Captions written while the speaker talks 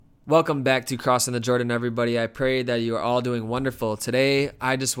Welcome back to Crossing the Jordan, everybody. I pray that you are all doing wonderful. Today,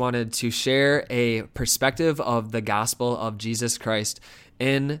 I just wanted to share a perspective of the gospel of Jesus Christ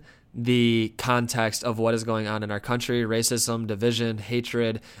in the context of what is going on in our country: racism, division,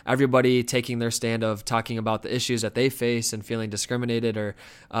 hatred, everybody taking their stand of talking about the issues that they face and feeling discriminated, or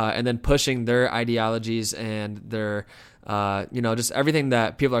and then pushing their ideologies and their just everything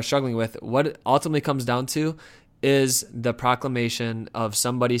that people are struggling with. What it ultimately comes down to is the proclamation of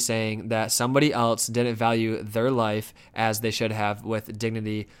somebody saying that somebody else didn't value their life as they should have, with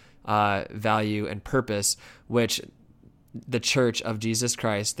dignity, value, and purpose, which the Church of Jesus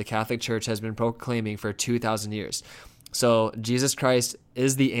Christ, the Catholic Church, has been proclaiming for 2,000 years. So Jesus Christ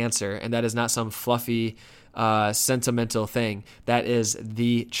is the answer, and that is not some fluffy, sentimental thing. That is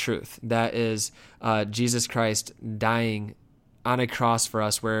the truth. That is Jesus Christ dying on a cross for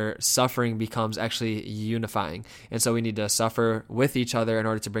us, where suffering becomes actually unifying. And so we need to suffer with each other in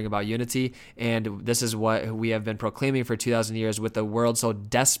order to bring about unity. And this is what we have been proclaiming for 2,000 years, with the world so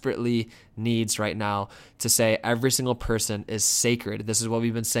desperately needs right now, to say every single person is sacred. This is what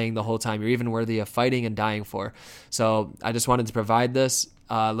we've been saying the whole time. You're even worthy of fighting and dying for. So I just wanted to provide this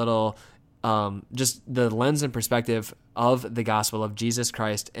little just the lens and perspective of the gospel of Jesus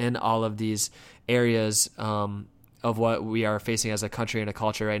Christ in all of these areas of what we are facing as a country and a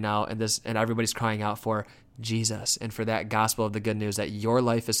culture right now, and everybody's crying out for Jesus, and for that gospel of the good news that your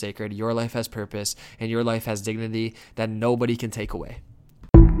life is sacred, your life has purpose, and your life has dignity that nobody can take away.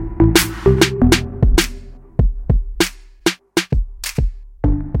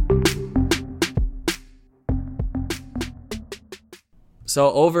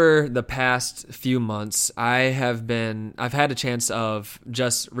 So over the past few months, I've had a chance of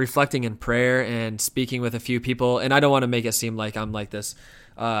just reflecting in prayer and speaking with a few people. And I don't want to make it seem like I'm like this,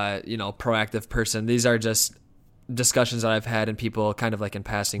 proactive person. These are just discussions that I've had and people kind of like in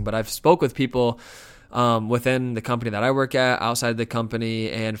passing. But I've spoke with people within the company that I work at, outside the company,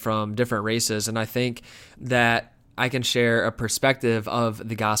 and from different races. And I think that I can share a perspective of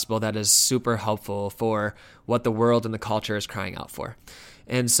the gospel that is super helpful for what the world and the culture is crying out for.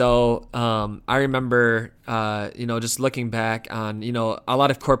 And so I remember, just looking back on, a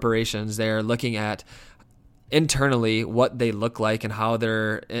lot of corporations, they're looking at internally what they look like and how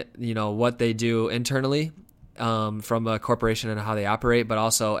they're, what they do internally from a corporation and how they operate, but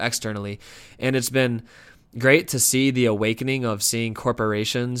also externally. And it's been great to see the awakening of seeing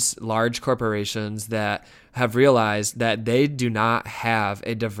corporations, large corporations, that have realized that they do not have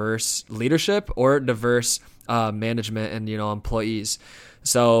a diverse leadership or diverse management and, employees.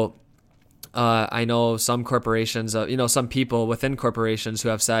 So I know some corporations, some people within corporations who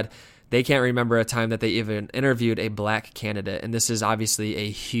have said they can't remember a time that they even interviewed a black candidate. And this is obviously a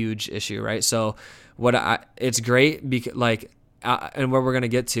huge issue, right? So it's great because and what we're going to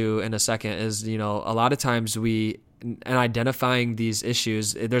get to in a second is, a lot of times and identifying these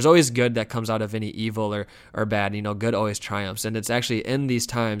issues, there's always good that comes out of any evil or bad. Good always triumphs. And it's actually in these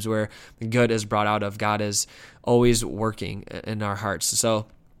times where good is brought out of. God is always working in our hearts. So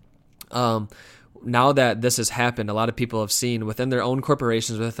now that this has happened, a lot of people have seen within their own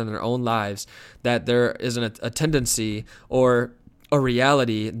corporations, within their own lives, that there is a tendency or a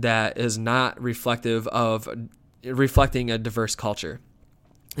reality that is not reflecting a diverse culture.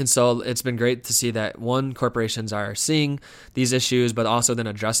 And so it's been great to see that corporations are seeing these issues, but also then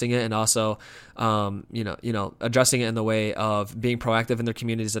addressing it, and also, addressing it in the way of being proactive in their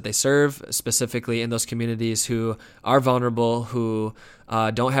communities that they serve, specifically in those communities who are vulnerable, who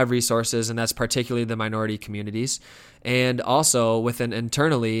don't have resources, and that's particularly the minority communities. And also within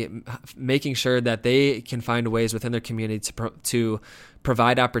internally, making sure that they can find ways within their community to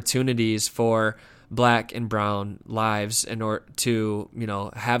provide opportunities for Black and brown lives in order to,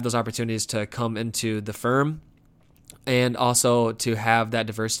 have those opportunities to come into the firm, and also to have that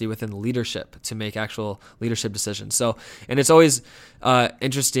diversity within leadership to make actual leadership decisions. So, and it's always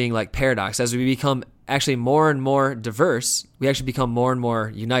interesting, like paradox, as we become actually more and more diverse, we actually become more and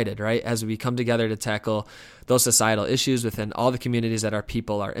more united, right? As we come together to tackle those societal issues within all the communities that our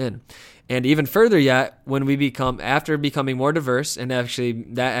people are in. And even further yet, when we after becoming more diverse, and that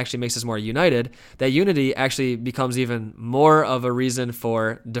actually makes us more united, that unity actually becomes even more of a reason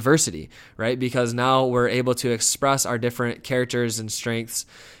for diversity, right? Because now we're able to express our different characters and strengths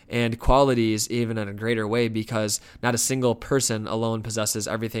and qualities even in a greater way, because not a single person alone possesses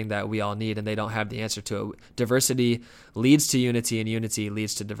everything that we all need, and they don't have the answer to it. Diversity leads to unity, and unity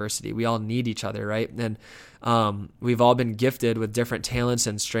leads to diversity. We all need each other, right? And we've all been gifted with different talents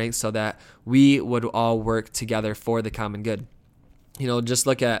and strengths so that we would all work together for the common good. Just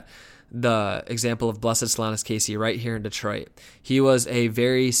look at the example of Blessed Solanus Casey right here in Detroit. He was a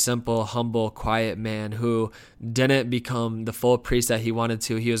very simple, humble, quiet man who didn't become the full priest that he wanted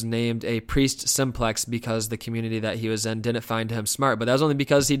to. He was named a priest simplex because the community that he was in didn't find him smart, but that was only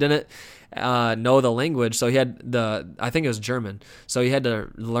because he didn't know the language. So he had I think it was German. So he had to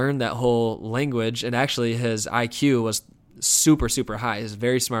learn that whole language, and actually his IQ was super, super high. He's a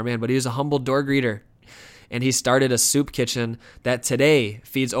very smart man, but he was a humble door greeter. And he started a soup kitchen that today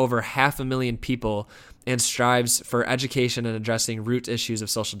feeds over 500,000 people and strives for education and addressing root issues of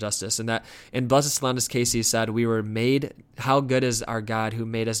social justice. And Blessed Solanus Casey said, we were made, how good is our God who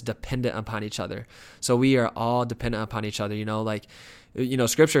made us dependent upon each other. So we are all dependent upon each other,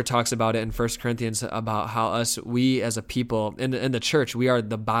 Scripture talks about it in 1 Corinthians about how we as a people in the church, we are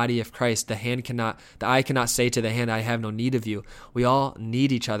the body of Christ. The eye cannot say to the hand, I have no need of you. We all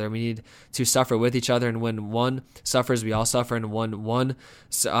need each other. We need to suffer with each other. And when one suffers, we all suffer. And when one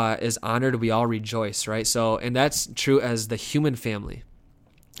is honored, we all rejoice, right? So, and that's true as the human family,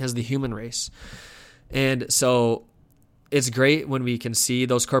 as the human race. And so it's great when we can see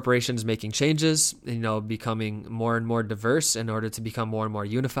those corporations making changes, becoming more and more diverse in order to become more and more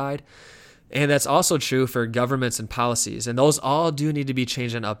unified. And that's also true for governments and policies. And those all do need to be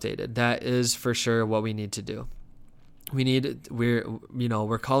changed and updated. That is for sure what we need to do.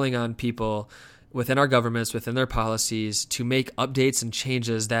 We're calling on people within our governments, within their policies, to make updates and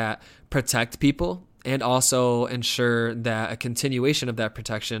changes that protect people and also ensure that a continuation of that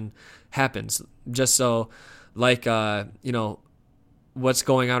protection happens. Just so, like, what's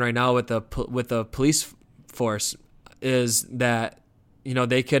going on right now with the police force is that,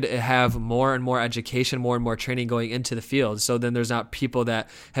 they could have more and more education, more and more training going into the field. So then there's not people that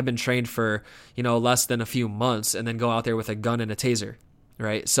have been trained for, less than a few months and then go out there with a gun and a taser,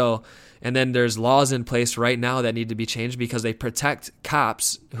 right? So, and then there's laws in place right now that need to be changed because they protect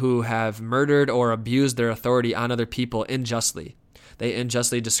cops who have murdered or abused their authority on other people unjustly. They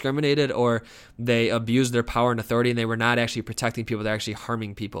unjustly discriminated or they abused their power and authority, and they were not actually protecting people. They're actually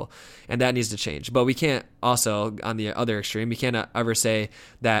harming people, and that needs to change. But we can't also, on the other extreme, we can't ever say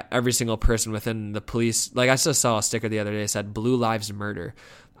that every single person within the police, like I just saw a sticker the other day that said Blue Lives Murder.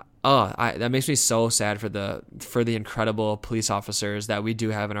 That makes me so sad for the incredible police officers that we do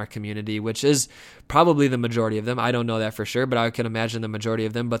have in our community, which is probably the majority of them. I don't know that for sure, but I can imagine the majority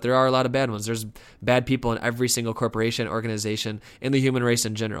of them. But there are a lot of bad ones. There's bad people in every single corporation, organization, in the human race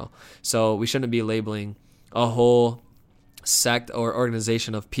in general. So we shouldn't be labeling a whole sect or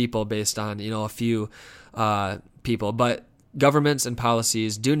organization of people based on, a few people. But governments and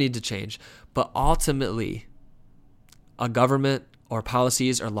policies do need to change. But ultimately, a government or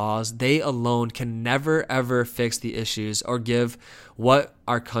policies or laws, they alone can never, ever fix the issues or give what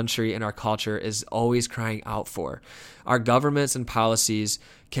our country and our culture is always crying out for. Our governments and policies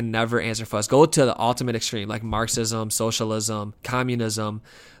can never answer for us. Go to the ultimate extreme, like Marxism, socialism, communism.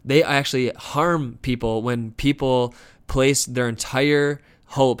 They actually harm people when people place their entire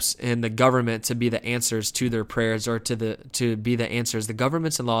hopes in the government to be the answers to their prayers or to be the answers. The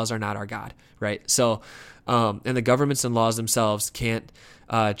governments and laws are not our God, right? So, and the governments and laws themselves can't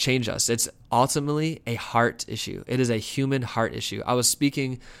change us. It's ultimately a heart issue. It is a human heart issue. I was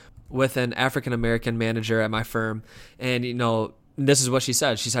speaking with an African-American manager at my firm, and this is what she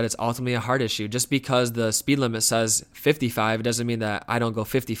said. She said it's ultimately a heart issue. Just because the speed limit says 55, it doesn't mean that I don't go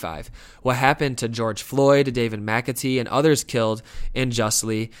 55. What happened to George Floyd, David McAtee, and others killed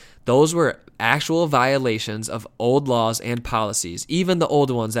unjustly, those were actual violations of old laws and policies, even the old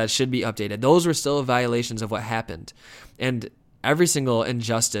ones that should be updated. Those were still violations of what happened. And every single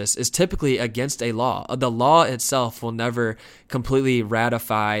injustice is typically against a law. The law itself will never completely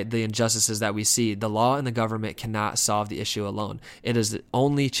ratify the injustices that we see. The law and the government cannot solve the issue alone. It is the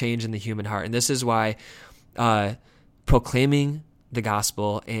only change in the human heart. And this is why proclaiming the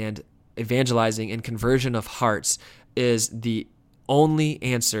gospel and evangelizing and conversion of hearts is the only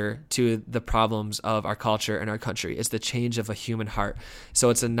answer to the problems of our culture and our country. It's the change of a human heart. So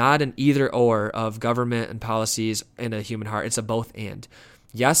it's not an either or of government and policies and a human heart. It's a both and.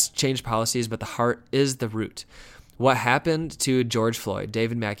 Yes, change policies, but the heart is the root. What happened to George Floyd,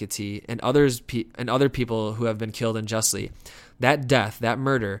 David McAtee, and other people who have been killed unjustly, that death, that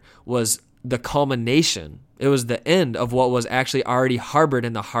murder was the culmination. It was the end of what was actually already harbored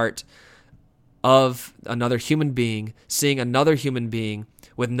in the heart of another human being, seeing another human being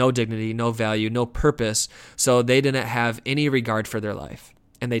with no dignity, no value, no purpose. So they didn't have any regard for their life,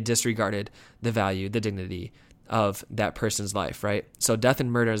 and they disregarded the value, the dignity of that person's life, right? So death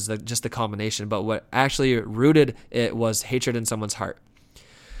and murder is just the culmination, but what actually rooted it was hatred in someone's heart.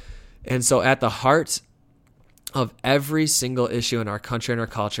 And so at the heart of every single issue in our country and our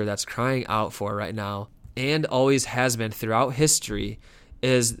culture that's crying out for right now, and always has been throughout history,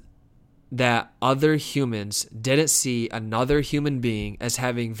 is that other humans didn't see another human being as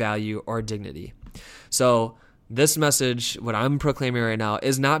having value or dignity. So this message, what I'm proclaiming right now,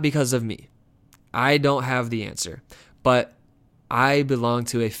 is not because of me. I don't have the answer, but I belong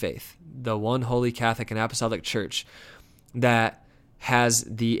to a faith, the one holy Catholic and Apostolic Church, that has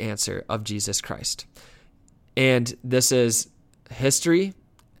the answer of Jesus Christ. And this is history.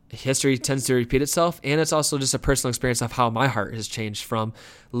 History tends to repeat itself, and it's also just a personal experience of how my heart has changed from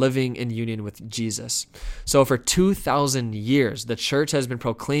living in union with Jesus. So for 2,000 years, the church has been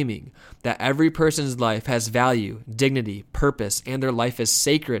proclaiming that every person's life has value, dignity, purpose, and their life is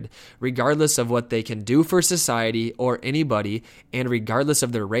sacred, regardless of what they can do for society or anybody, and regardless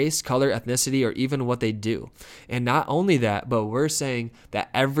of their race, color, ethnicity, or even what they do. And not only that, but we're saying that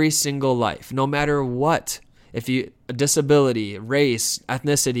every single life, no matter what, if you disability, race,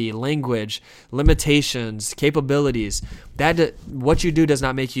 ethnicity, language, limitations, capabilities, that what you do does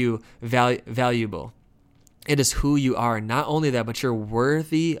not make you valuable. It is who you are. Not only that, but you're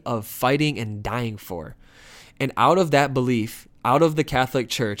worthy of fighting and dying for. And out of that belief, out of the Catholic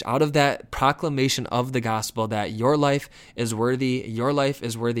Church, out of that proclamation of the gospel that your life is worthy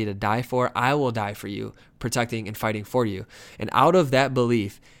to die for, I will die for you, protecting and fighting for you. And out of that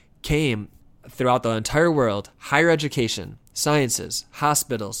belief came, throughout the entire world, higher education, sciences,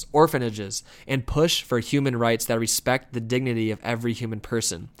 hospitals, orphanages, and push for human rights that respect the dignity of every human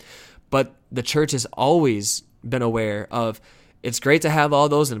person. But the church has always been aware of, it's great to have all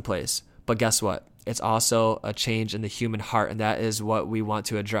those in place, but guess what? It's also a change in the human heart, and that is what we want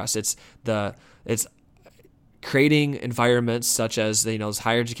to address. It's creating environments such as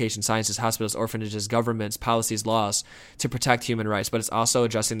higher education, sciences, hospitals, orphanages, governments, policies, laws to protect human rights, but it's also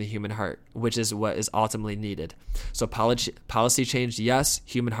addressing the human heart, which is what is ultimately needed. So policy change, yes,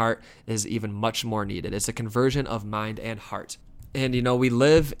 human heart is even much more needed. It's a conversion of mind and heart. And, we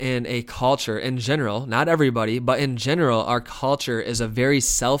live in a culture in general, not everybody, but in general, our culture is a very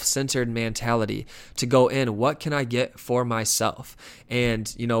self-centered mentality to go in, what can I get for myself?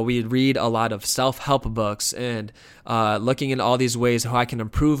 And, we read a lot of self-help books and looking into all these ways how I can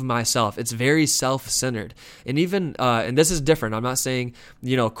improve myself. It's very self-centered. And even, and this is different. I'm not saying,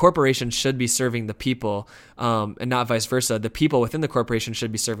 corporations should be serving the people and not vice versa. The people within the corporation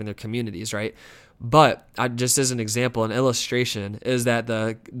should be serving their communities, right? But just as an example, an illustration is that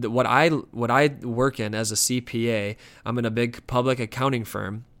what I work in as a CPA, I'm in a big public accounting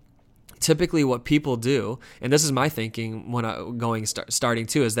firm. Typically what people do, and this is my thinking when starting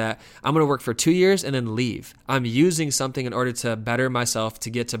too, is that I'm going to work for 2 years and then leave. I'm using something in order to better myself,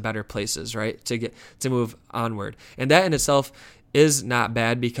 to get to better places, right? To move onward. And that in itself is not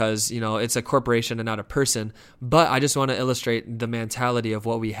bad because, it's a corporation and not a person, but I just want to illustrate the mentality of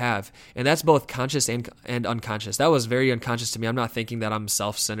what we have. And that's both conscious and unconscious. That was very unconscious to me. I'm not thinking that I'm a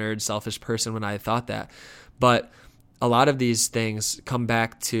self-centered, selfish person when I thought that. But a lot of these things come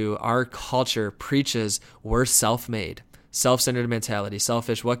back to our culture preaches we're self-made, self-centered mentality,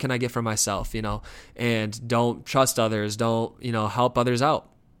 selfish. What can I get for myself, and don't trust others, don't, help others out.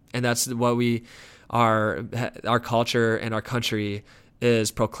 And that's what our culture and our country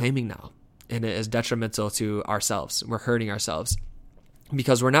is proclaiming now, and it is detrimental to ourselves. We're hurting ourselves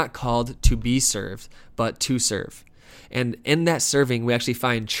because we're not called to be served, but to serve. And in that serving, we actually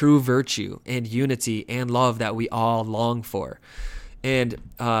find true virtue and unity and love that we all long for. And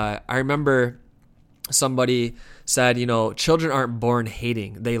I remember somebody said, children aren't born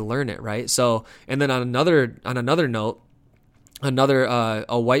hating; they learn it, right? So, and then on another note,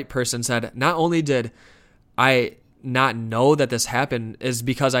 a white person said, not only did I not know that this happened is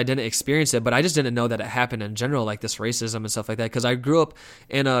because I didn't experience it, but I just didn't know that it happened in general, like this racism and stuff like that. Because I grew up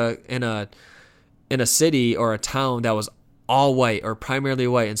in a city or a town that was all white or primarily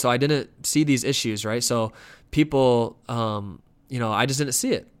white, and so I didn't see these issues, right? So people, I just didn't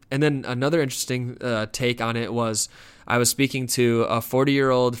see it. And then another interesting take on it was I was speaking to a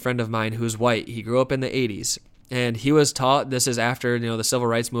 40-year-old friend of mine who's white. He grew up in the 80s. And he was taught, this is after, the civil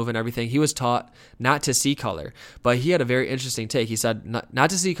rights movement and everything, he was taught not to see color. But he had a very interesting take. He said, not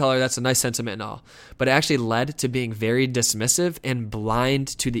to see color, that's a nice sentiment and all. But it actually led to being very dismissive and blind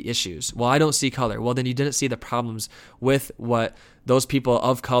to the issues. Well, I don't see color. Well, then you didn't see the problems with what those people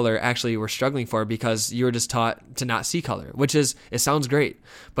of color actually were struggling for because you were just taught to not see color, which is, it sounds great,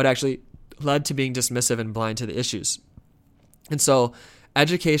 but actually led to being dismissive and blind to the issues. And so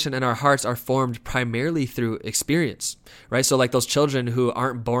education in our hearts are formed primarily through experience, right? So like those children who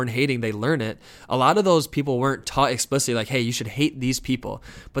aren't born hating, they learn it. A lot of those people weren't taught explicitly like, hey, you should hate these people,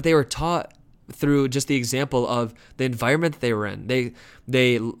 but they were taught through just the example of the environment they were in.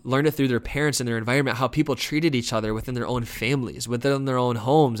 They learned it through their parents and their environment, how people treated each other within their own families, within their own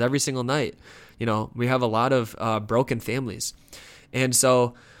homes every single night. We have a lot of broken families. And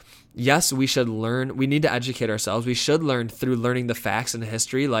so, yes, we should learn. We need to educate ourselves. We should learn through learning the facts and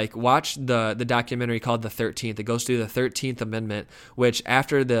history. Like watch the documentary called The 13th. It goes through the 13th Amendment, which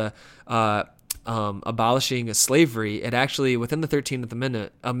after the abolishing slavery, it actually within the 13th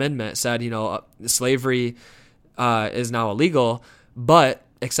Amendment said, slavery is now illegal, but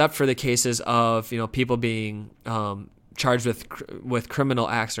except for the cases of people being charged with criminal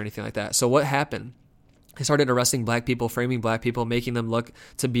acts or anything like that. So what happened? They started arresting black people, framing black people, making them look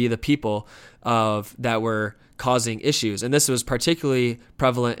to be the people that were causing issues. And this was particularly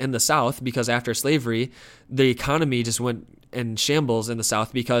prevalent in the South because after slavery, the economy just went in shambles in the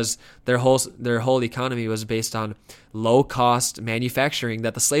South because their whole economy was based on low cost manufacturing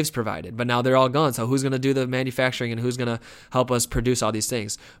that the slaves provided. But now they're all gone. So who's going to do the manufacturing and who's going to help us produce all these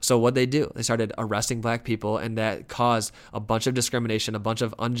things? So what they do, they started arresting black people, and that caused a bunch of discrimination, a bunch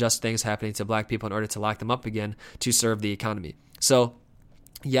of unjust things happening to black people in order to lock them up again to serve the economy. So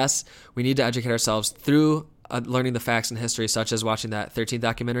yes, we need to educate ourselves through learning the facts and history, such as watching that 13th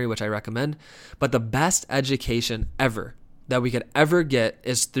documentary, which I recommend. But the best education ever that we could ever get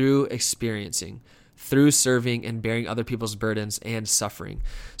is through experiencing, through serving and bearing other people's burdens and suffering.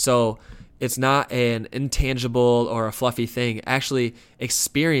 So it's not an intangible or a fluffy thing. Actually,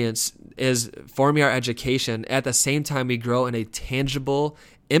 experience is forming our education. At the same time, we grow in a tangible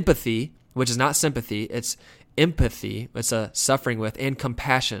empathy, which is not sympathy. It's empathy. It's a suffering with, and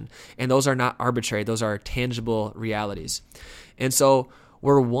compassion. And those are not arbitrary. Those are tangible realities. And so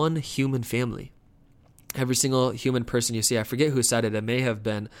we're one human family. Every single human person you see, I forget who said it. It may have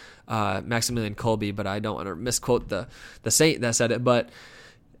been Maximilian Kolbe, but I don't want to misquote the saint that said it. But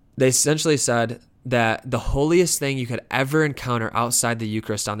they essentially said that the holiest thing you could ever encounter outside the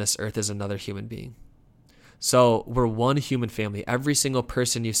Eucharist on this earth is another human being. So we're one human family. Every single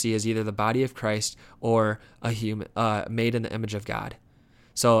person you see is either the body of Christ or a human made in the image of God.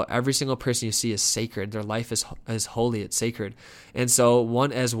 So every single person you see is sacred. Their life is holy. It's sacred. And so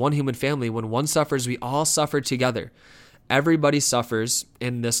as one human family, when one suffers, we all suffer together. Everybody suffers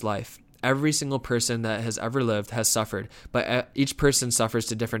in this life. Every single person that has ever lived has suffered, but each person suffers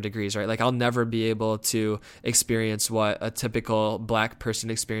to different degrees, right? Like I'll never be able to experience what a typical black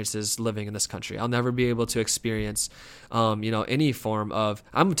person experiences living in this country. I'll never be able to experience, any form of,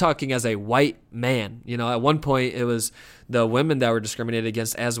 I'm talking as a white man, at one point it was the women that were discriminated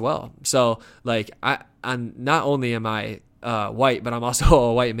against as well. So like I'm not only am I white, but I'm also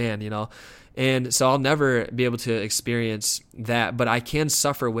a white man, And so I'll never be able to experience that, but I can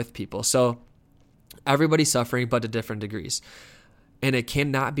suffer with people. So everybody's suffering, but to different degrees. And it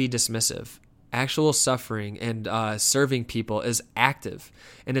cannot be dismissive. Actual suffering and serving people is active.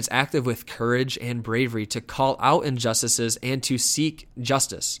 And it's active with courage and bravery to call out injustices and to seek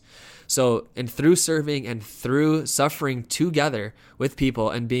justice. So, and through serving and through suffering together with people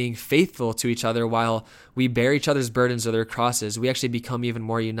and being faithful to each other while we bear each other's burdens or their crosses, we actually become even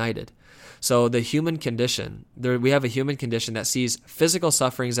more united. So the human condition, we have a human condition that sees physical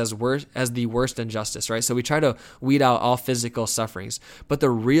sufferings as the worst injustice, right? So we try to weed out all physical sufferings. But the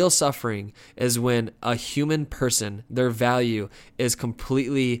real suffering is when a human person, their value is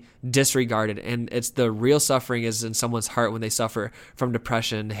completely disregarded. And it's the real suffering is in someone's heart when they suffer from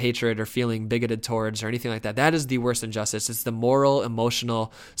depression, hatred, or feeling bigoted towards or anything like that. That is the worst injustice. It's the moral,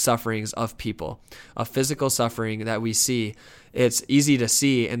 emotional sufferings of people. A physical suffering that we see, it's easy to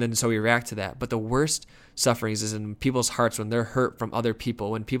see, and then so we react to that. But the worst sufferings is in people's hearts when they're hurt from other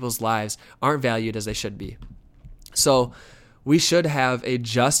people, when people's lives aren't valued as they should be. So we should have a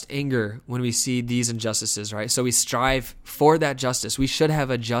just anger when we see these injustices, right? So we strive for that justice. We should have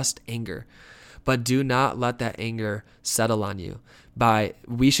a just anger, but do not let that anger settle on you.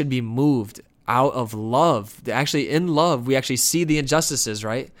 We should be moved out of love. Actually, in love, we actually see the injustices,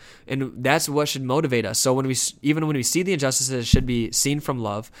 right? And that's what should motivate us. So when we see the injustices, it should be seen from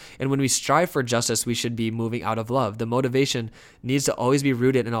love. And when we strive for justice, we should be moving out of love. The motivation needs to always be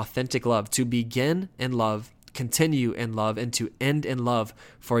rooted in authentic love, to begin in love, continue in love, and to end in love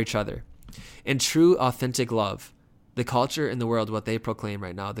for each other. In true, authentic love, the culture in the world, what they proclaim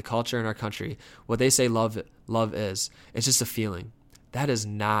right now, the culture in our country, what they say love is, it's just a feeling. That is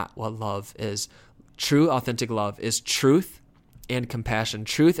not what love is. True, authentic love is truth and compassion.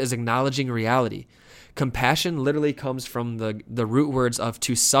 Truth is acknowledging reality. Compassion literally comes from the root words of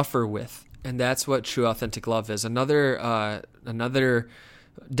to suffer with. And that's what true, authentic love is. Another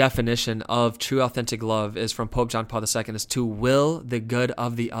definition of true, authentic love is from Pope John Paul II, is to will the good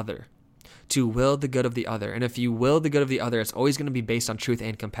of the other. to will the good of the other. And if you will the good of the other, it's always going to be based on truth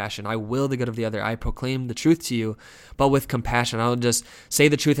and compassion. I will the good of the other. I proclaim the truth to you, but with compassion. I don't just say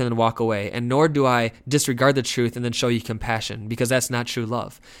the truth and then walk away. And nor do I disregard the truth and then show you compassion, because that's not true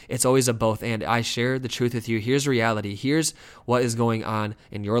love. It's always a both and. I share the truth with you. Here's reality. Here's what is going on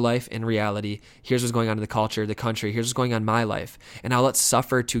in your life in reality. Here's what's going on in the culture, the country. Here's what's going on in my life. And now let's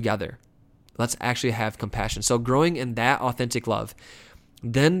suffer together. Let's actually have compassion. So growing in that authentic love,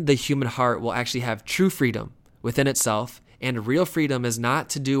 then the human heart will actually have true freedom within itself. And real freedom is not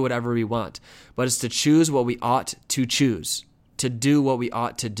to do whatever we want, but it's to choose what we ought to choose, to do what we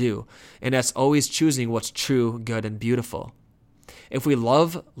ought to do. And that's always choosing what's true, good, and beautiful. If we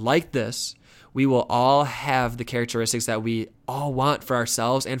love like this, we will all have the characteristics that we all want for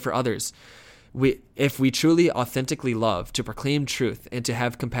ourselves and for others. If we truly authentically love, to proclaim truth and to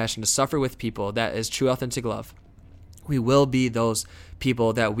have compassion, to suffer with people, that is true authentic love. We will be those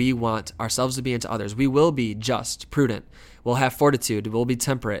people that we want ourselves to be into others. We will be just, prudent. We'll have fortitude. We'll be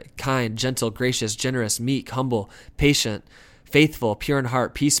temperate, kind, gentle, gracious, generous, meek, humble, patient, faithful, pure in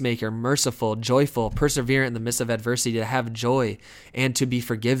heart, peacemaker, merciful, joyful, perseverant in the midst of adversity, to have joy, and to be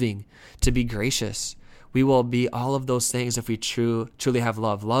forgiving, to be gracious. We will be all of those things if we truly have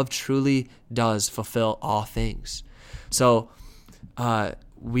love. Love truly does fulfill all things. So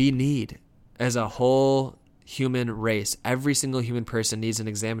we need, as a whole human race, every single human person needs an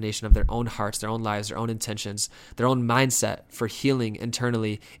examination of their own hearts, their own lives, their own intentions, their own mindset for healing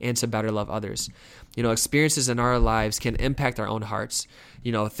internally and to better love others. Experiences in our lives can impact our own hearts.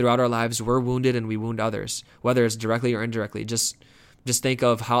 Throughout our lives, we're wounded and we wound others, whether it's directly or indirectly. Just think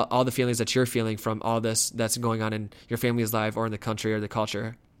of how all the feelings that you're feeling from all this that's going on in your family's life or in the country or the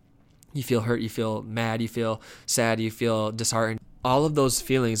culture. You feel hurt, you feel mad, you feel sad, you feel disheartened. All of those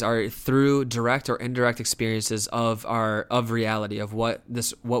feelings are through direct or indirect experiences of reality, of what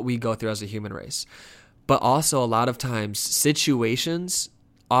we go through as a human race. But also a lot of times situations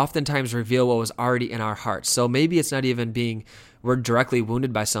oftentimes reveal what was already in our hearts. So maybe it's not even we're directly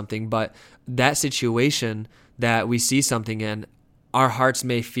wounded by something, but that situation that we see something in, our hearts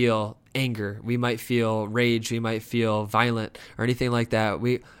may feel anger, we might feel rage, we might feel violent or anything like that.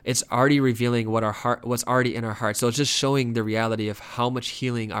 It's already revealing what's already in our heart. So it's just showing the reality of how much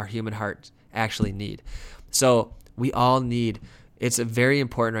healing our human hearts actually need. So we all need, it's very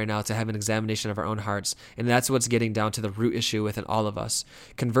important right now to have an examination of our own hearts. And that's what's getting down to the root issue within all of us.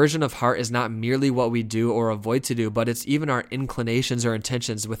 Conversion of heart is not merely what we do or avoid to do, but it's even our inclinations or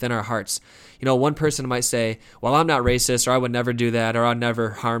intentions within our hearts. One person might say, well, I'm not racist, or I would never do that, or I'll never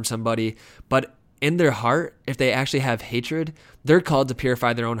harm somebody. But in their heart, if they actually have hatred, they're called to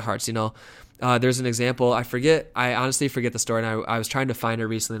purify their own hearts. There's an example. I honestly forget the story. And I was trying to find it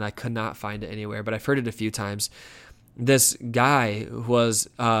recently and I could not find it anywhere, but I've heard it a few times. This guy was,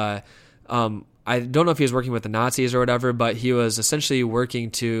 I don't know if he was working with the Nazis or whatever, but he was essentially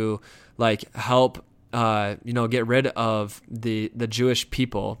working to help, get rid of the Jewish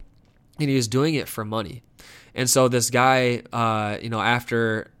people, and he was doing it for money. And so this guy,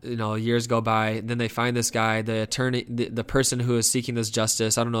 after, years go by, then they find this guy, the attorney, the person who is seeking this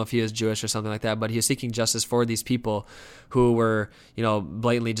justice. I don't know if he is Jewish or something like that, but he was seeking justice for these people who were,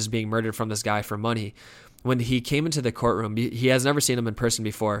 blatantly just being murdered from this guy for money. When he came into the courtroom, he has never seen him in person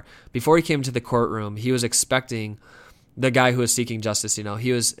before. Before he came to the courtroom, he was expecting the guy who was seeking justice,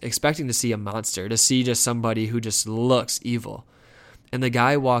 he was expecting to see a monster, to see just somebody who just looks evil. And the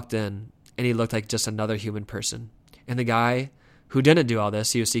guy walked in and he looked like just another human person. And the guy who didn't do all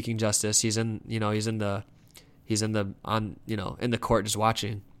this, he was seeking justice. He's in the court just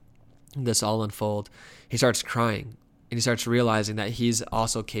watching this all unfold. He starts crying and he starts realizing that he's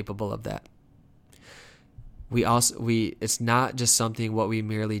also capable of that. It's not just something what we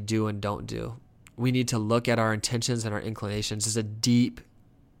merely do and don't do. We need to look at our intentions and our inclinations. It's a deep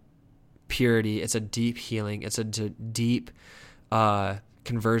purity. It's a deep healing. It's a deep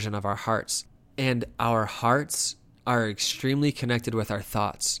conversion of our hearts. And our hearts are extremely connected with our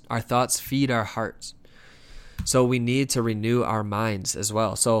thoughts. Our thoughts feed our hearts. So we need to renew our minds as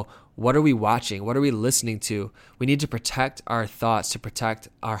well. So what are we watching? What are we listening to? We need to protect our thoughts, to protect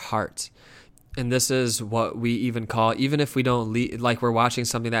our hearts. And this is what we even call, even if we don't we're watching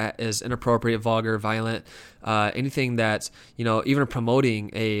something that is inappropriate, vulgar, violent, anything that's, even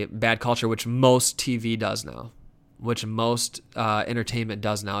promoting a bad culture, which most TV does now, which most entertainment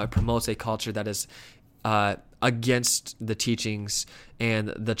does now. It promotes a culture that is against the teachings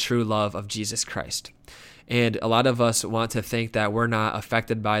and the true love of Jesus Christ. And a lot of us want to think that we're not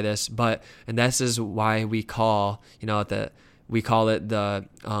affected by this, and this is why we call, we call it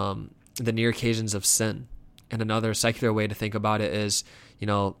the near occasions of sin. And another secular way to think about it is,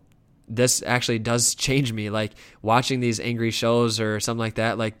 this actually does change me. Like watching these angry shows or something like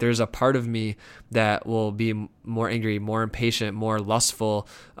that, like there's a part of me that will be more angry, more impatient, more lustful,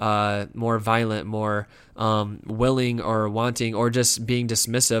 more violent, more willing or wanting, or just being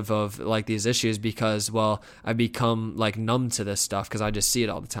dismissive of like these issues because, well, I become like numb to this stuff because I just see it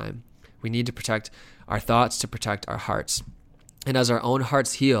all the time. We need to protect our thoughts to protect our hearts. And as our own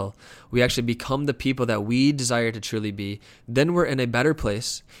hearts heal, we actually become the people that we desire to truly be. Then we're in a better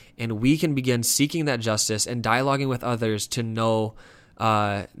place, and we can begin seeking that justice and dialoguing with others to know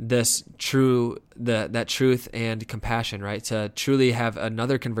that truth and compassion, right? To truly have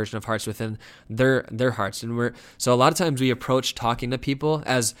another conversion of hearts within their hearts. And so a lot of times we approach talking to people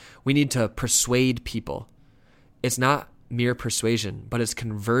as we need to persuade people. It's not mere persuasion, but it's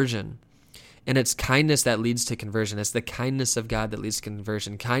conversion. And it's kindness that leads to conversion. It's the kindness of God that leads to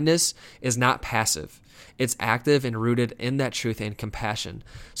conversion. Kindness is not passive. It's active and rooted in that truth and compassion.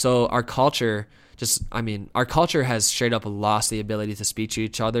 So our culture has straight up lost the ability to speak to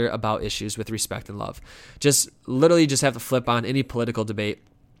each other about issues with respect and love. Just literally just have to flip on any political debate.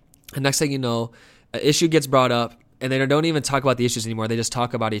 And next thing you know, an issue gets brought up, and they don't even talk about the issues anymore. They just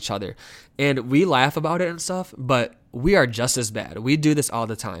talk about each other. And we laugh about it and stuff, but we are just as bad. We do this all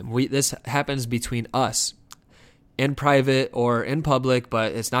the time. This happens between us in private or in public,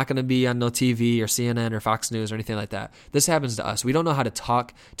 but it's not going to be on no TV or CNN or Fox News or anything like that. This happens to us. We don't know how to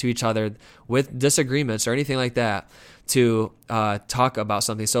talk to each other with disagreements or anything like that to talk about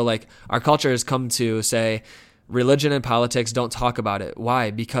something. So like our culture has come to say religion and politics, don't talk about it. Why?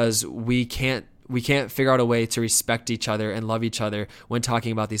 Because we can't figure out a way to respect each other and love each other when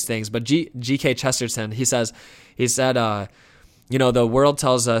talking about these things. But G.K. Chesterton, he said, the world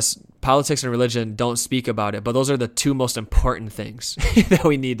tells us politics and religion, don't speak about it, but those are the two most important things that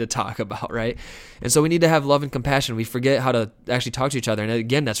we need to talk about, right? And so we need to have love and compassion. We forget how to actually talk to each other. And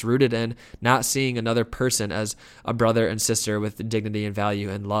again, that's rooted in not seeing another person as a brother and sister with dignity and value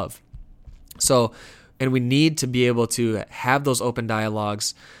and love. So, and we need to be able to have those open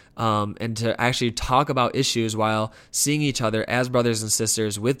dialogues and to actually talk about issues while seeing each other as brothers and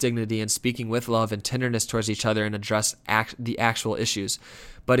sisters with dignity and speaking with love and tenderness towards each other and address the actual issues.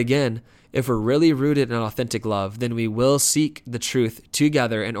 But again, if we're really rooted in authentic love, then we will seek the truth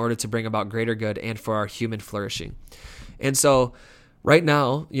together in order to bring about greater good and for our human flourishing. And so right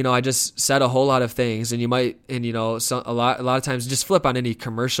now, I just said a whole lot of things, and a lot of times just flip on any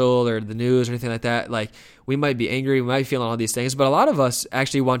commercial or the news or anything like that. Like we might be angry, we might be feeling all these things, but a lot of us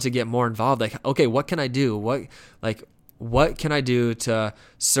actually want to get more involved. Like, okay, what can I do? What can I do to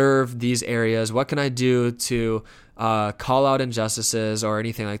serve these areas? What can I do to call out injustices or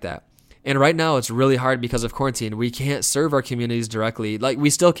anything like that? And right now it's really hard because of quarantine. We can't serve our communities directly. Like we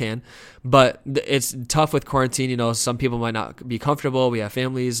still can, but it's tough with quarantine. Some people might not be comfortable. We have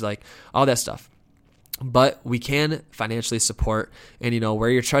families, like all that stuff. But we can financially support, and where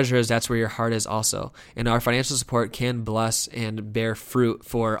your treasure is, that's where your heart is also. And our financial support can bless and bear fruit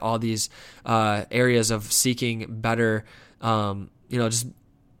for all these areas of seeking better, just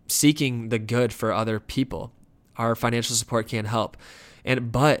seeking the good for other people. Our financial support can help.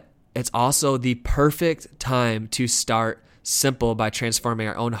 But it's also the perfect time to start simple by transforming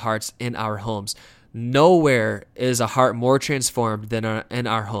our own hearts in our homes. Nowhere is a heart more transformed than in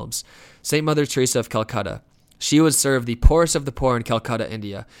our homes. St. Mother Teresa of Calcutta, she would serve the poorest of the poor in Calcutta,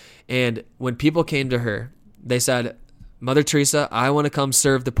 India. And when people came to her, they said, Mother Teresa, I want to come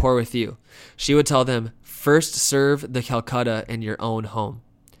serve the poor with you. She would tell them, first serve the Calcutta in your own home.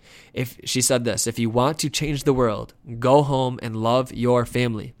 She said this, if you want to change the world, go home and love your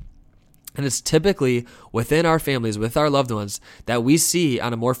family. And it's typically within our families, with our loved ones, that we see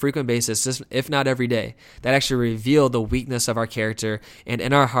on a more frequent basis, if not every day, that actually reveal the weakness of our character and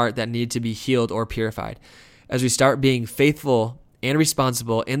in our heart that need to be healed or purified. As we start being faithful and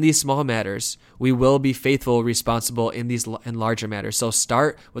responsible in these small matters, we will be faithful, responsible in larger matters. So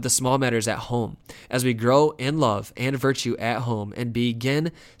start with the small matters at home. As we grow in love and virtue at home and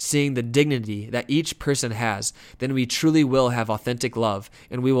begin seeing the dignity that each person has, then we truly will have authentic love,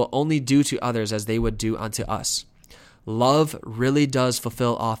 and we will only do to others as they would do unto us. Love really does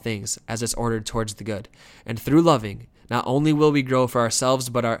fulfill all things as it's ordered towards the good. And through loving, not only will we grow for ourselves,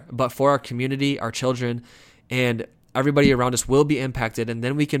 but for our community, our children, and everybody around us will be impacted, and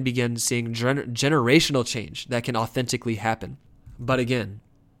then we can begin seeing generational change that can authentically happen. But again,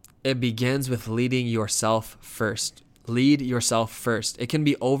 it begins with leading yourself first. Lead yourself first. It can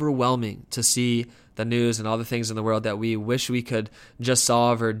be overwhelming to see the news and all the things in the world that we wish we could just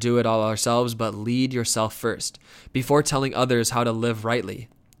solve or do it all ourselves, but lead yourself first. Before telling others how to live rightly,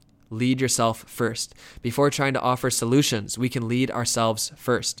 lead yourself first. Before trying to offer solutions, we can lead ourselves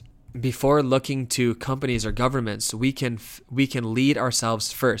first. before looking to companies or governments, we can lead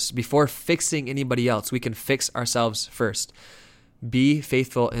ourselves first. Before fixing anybody else, we can fix ourselves first. Be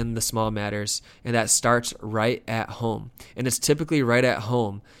faithful in the small matters, and that starts right at home. And it's typically right at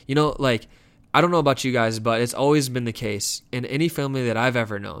home. Like, I don't know about you guys, but it's always been the case in any family that I've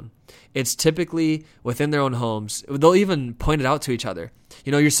ever known. It's typically within their own homes. They'll even point it out to each other.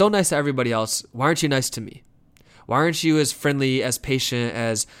 You're so nice to everybody else. Why aren't you nice to me? Why aren't you as friendly, as patient,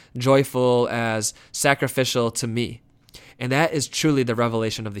 as joyful, as sacrificial to me? And that is truly the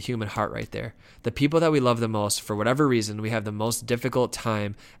revelation of the human heart right there. The people that we love the most, for whatever reason, we have the most difficult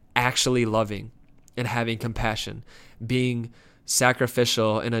time actually loving and having compassion, being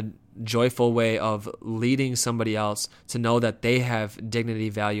sacrificial in a joyful way of leading somebody else to know that they have dignity,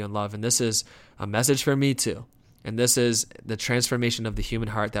 value, and love. And this is a message for me too. And this is the transformation of the human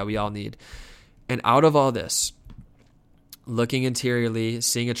heart that we all need. And out of all this, looking interiorly,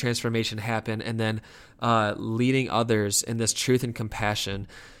 seeing a transformation happen, and then leading others in this truth and compassion,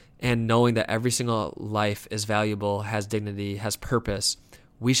 and knowing that every single life is valuable, has dignity, has purpose,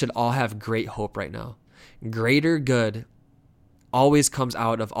 we should all have great hope right now. Greater good always comes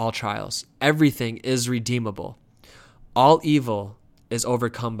out of all trials. Everything is redeemable. All evil is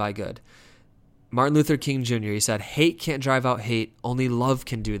overcome by good. Martin Luther King Jr., he said, hate can't drive out hate, only love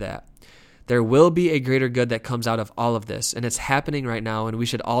can do that. There will be a greater good that comes out of all of this, and it's happening right now, and we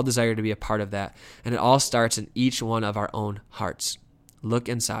should all desire to be a part of that. And it all starts in each one of our own hearts. Look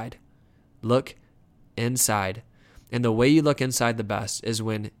inside. Look inside. And the way you look inside the best is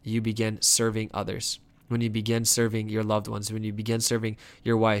when you begin serving others, when you begin serving your loved ones, when you begin serving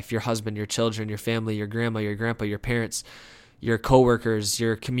your wife, your husband, your children, your family, your grandma, your grandpa, your parents, your coworkers,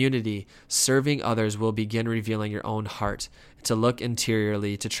 your community. Serving others will begin revealing your own heart. To look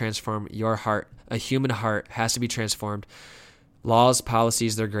interiorly, to transform your heart. A human heart has to be transformed. Laws,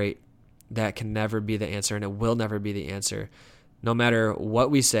 policies, they're great. That can never be the answer, and it will never be the answer. No matter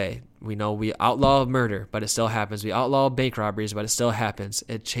what we say, we know we outlaw murder, but it still happens. We outlaw bank robberies, but it still happens.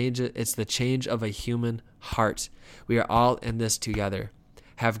 It's the change of a human heart. We are all in this together.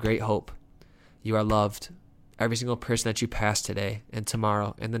 Have great hope. You are loved. Every single person that you pass today and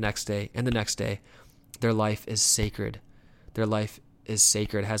tomorrow and the next day and the next day, their life is sacred. Their life is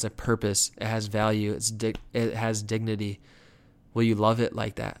sacred, has a purpose, it has value, it has dignity. Will you love it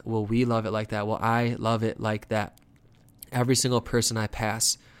like that? Will we love it like that? Will I love it like that? Every single person I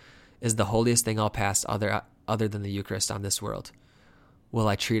pass is the holiest thing I'll pass other than the Eucharist on this world. Will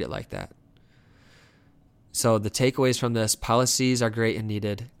I treat it like that? So the takeaways from this: policies are great and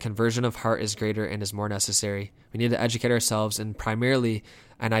needed. Conversion of heart is greater and is more necessary. We need to educate ourselves, and primarily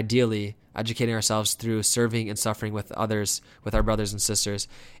and ideally educating ourselves through serving and suffering with others, with our brothers and sisters.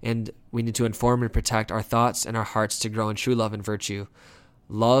 And we need to inform and protect our thoughts and our hearts to grow in true love and virtue.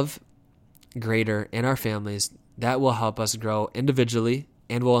 Love greater in our families. That will help us grow individually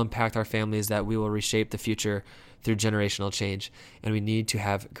and will impact our families, that we will reshape the future through generational change. And we need to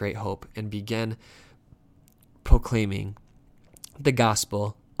have great hope and begin proclaiming the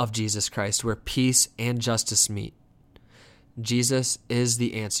gospel of Jesus Christ, where peace and justice meet. Jesus is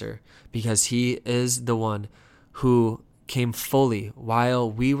the answer, because he is the one who came fully while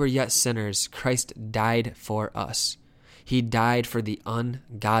we were yet sinners. Christ died for us. He died for the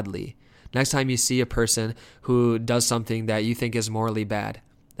ungodly. Next time you see a person who does something that you think is morally bad,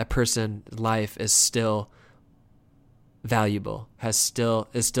 that person's life is still valuable, is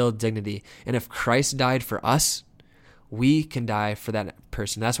still dignity. And if Christ died for us, we can die for that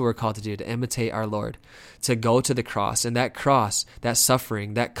person. That's what we're called to do, to imitate our Lord, to go to the cross. And that cross, that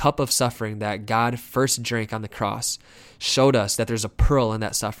suffering, that cup of suffering that God first drank on the cross, showed us that there's a pearl in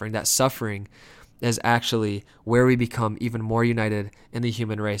that suffering. That suffering is actually where we become even more united in the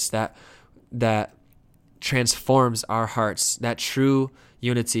human race, that transforms our hearts. That true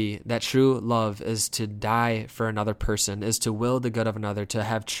unity, that true love is to die for another person, is to will the good of another, to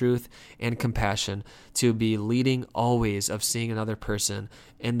have truth and compassion, to be leading always of seeing another person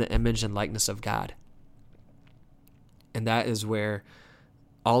in the image and likeness of God. And that is where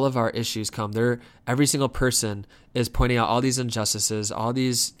all of our issues come. Every single person is pointing out all these injustices, all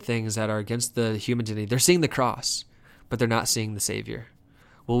these things that are against the human dignity. They're seeing the cross, but they're not seeing the Savior.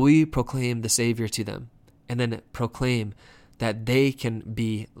 Will we proclaim the Savior to them, and then proclaim that they can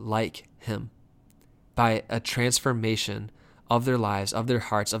be like him by a transformation of their lives, of their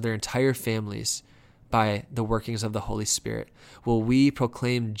hearts, of their entire families, by the workings of the Holy Spirit? Will we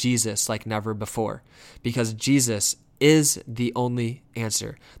proclaim Jesus like never before? Because Jesus is the only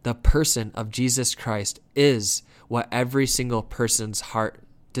answer. The person of Jesus Christ is what every single person's heart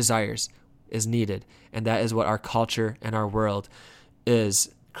desires, is needed. And that is what our culture and our world is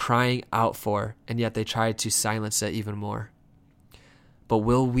crying out for, and yet they try to silence it even more. But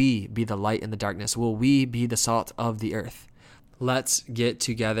will we be the light in the darkness? Will we be the salt of the earth? Let's get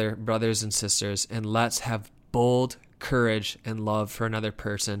together, brothers and sisters, and let's have bold courage and love for another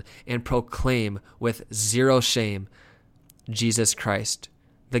person and proclaim with zero shame Jesus Christ,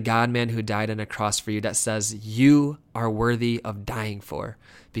 the God-man who died on a cross for you, that says you are worthy of dying for,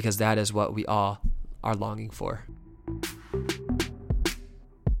 because that is what we all are longing for.